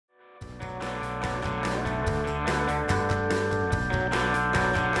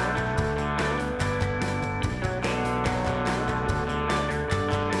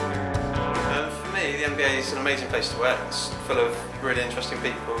is an amazing place to work. It's full of really interesting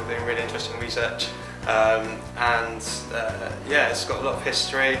people doing really interesting research, yeah, it's got a lot of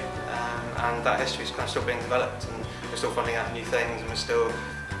history, and that history is kind of still being developed, and we're still finding out new things, and we're still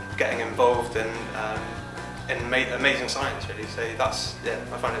getting involved in amazing science, really. So that's, yeah,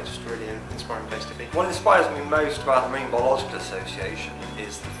 I find it just a really inspiring place to be. What inspires me most about the Marine Biological Association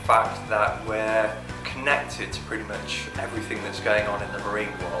is the fact that we're connected to pretty much everything that's going on in the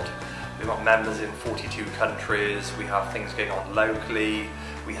marine world. We've got members in 42 countries, we have things going on locally,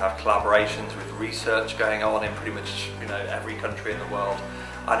 we have collaborations with research going on in pretty much, you know, every country in the world,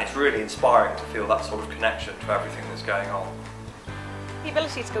 and it's really inspiring to feel that sort of connection to everything that's going on. The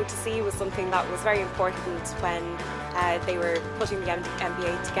ability to go to sea was something that was very important when they were putting the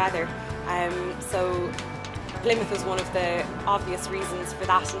MBA together. So Plymouth was one of the obvious reasons for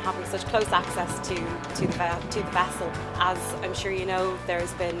that, and having such close access to the vessel. As I'm sure you know,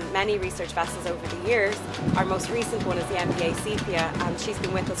 there's been many research vessels over the years. Our most recent one is the MBA-UK, and she's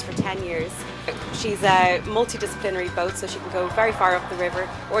been with us for 10 years. She's a multidisciplinary boat, so she can go very far up the river,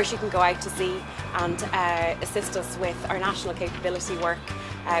 or she can go out to sea and assist us with our national capability work,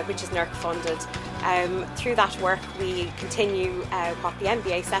 which is NERC funded. Through that work we continue what the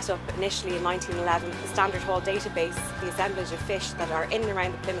MBA set up initially in 1911, the Standard Haul database, the assemblage of fish that are in and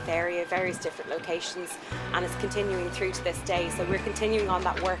around the Plymouth area, various different locations, and it's continuing through to this day. So we're continuing on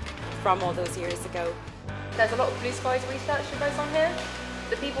that work from all those years ago. There's a lot of blue skies research that goes on here.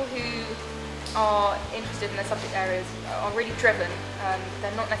 The people who are interested in their subject areas are really driven.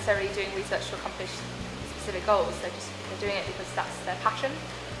 They're not necessarily doing research to accomplish specific goals, they're doing it because that's their passion.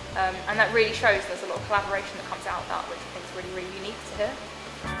 And that really shows. There's a lot of collaboration that comes out of that, which I think is really, really unique to here.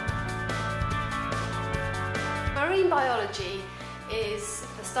 Marine biology is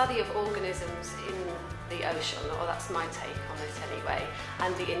the study of organisms in the ocean, or that's my take on it anyway,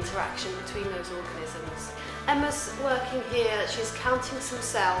 and the interaction between those organisms. Emma's working here, she's counting some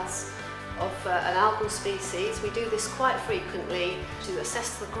cells of an algal species. We do this quite frequently to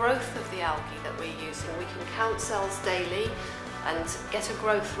assess the growth of the algae that we're using. We can count cells daily and get a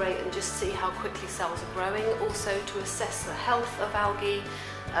growth rate and just see how quickly cells are growing. Also to assess the health of algae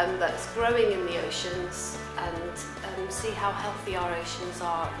that's growing in the oceans, and see how healthy our oceans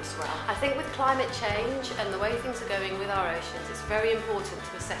are as well. I think with climate change and the way things are going with our oceans, it's very important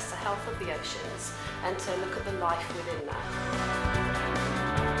to assess the health of the oceans and to look at the life within that.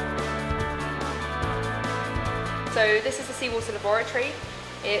 So this is the seawater laboratory.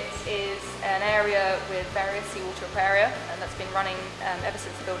 It is an area with various seawater aquaria, and that's been running ever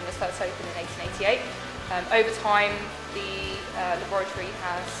since the building was first opened in 1888. Over time, the laboratory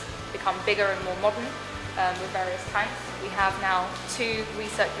has become bigger and more modern with various tanks. We have now 2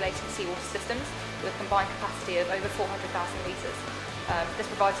 recirculating seawater systems with a combined capacity of over 400,000 litres. This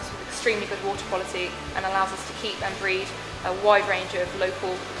provides us with extremely good water quality and allows us to keep and breed a wide range of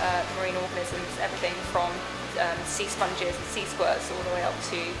local marine organisms, everything from sea sponges and sea squirts all the way up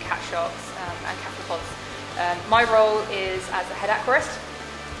to cat sharks and cephalopods. My role is as a head aquarist.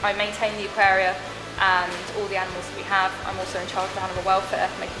 I maintain the aquaria and all the animals that we have. I'm also in charge of animal welfare,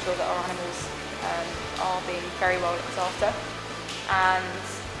 making sure that our animals are being very well looked after. And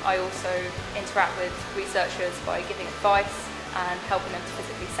I also interact with researchers by giving advice and helping them to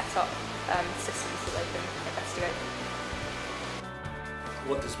physically set up systems so they can investigate.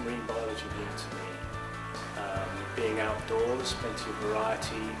 What does marine biology mean to me? Being outdoors, plenty of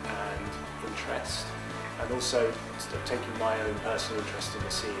variety and interest, and also taking my own personal interest in the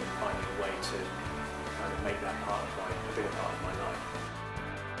sea and finding a way to kind of make that a bigger part of my life.